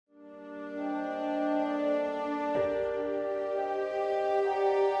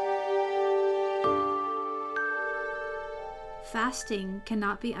Fasting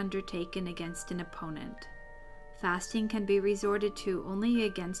cannot be undertaken against an opponent. Fasting can be resorted to only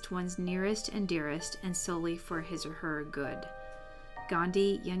against one's nearest and dearest and solely for his or her good.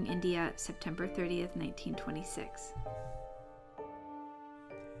 Gandhi, Young India, September 30th, 1926.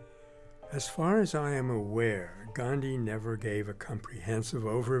 As far as I am aware, Gandhi never gave a comprehensive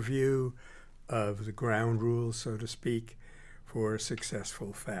overview of the ground rules, so to speak, for a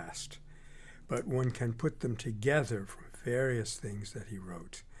successful fast. But one can put them together from various things that he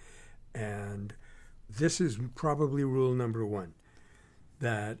wrote. And this is probably rule number one,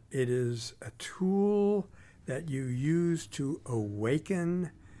 that it is a tool that you use to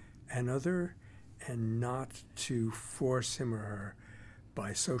awaken another and not to force him or her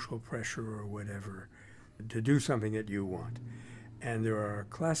by social pressure or whatever to do something that you want. And there are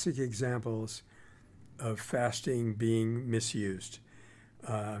classic examples of fasting being misused.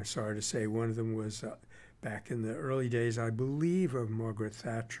 I'm sorry to say one of them was back in the early days, I believe, of Margaret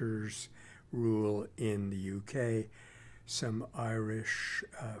Thatcher's rule in the UK. Some Irish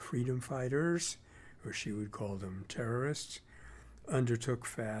freedom fighters, or she would call them terrorists, undertook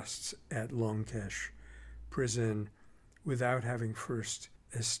fasts at Longkesh prison without having first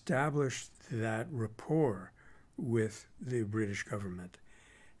established that rapport with the British government.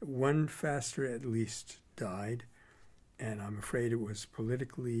 One faster at least died, and I'm afraid it was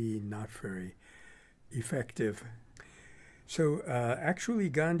politically not very effective. So actually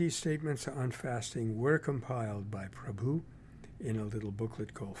Gandhi's statements on fasting were compiled by Prabhu in a little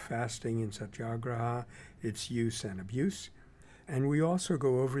booklet called Fasting in Satyagraha, Its Use and Abuse. And we also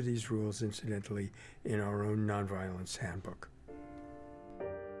go over these rules, incidentally, in our own Nonviolence Handbook.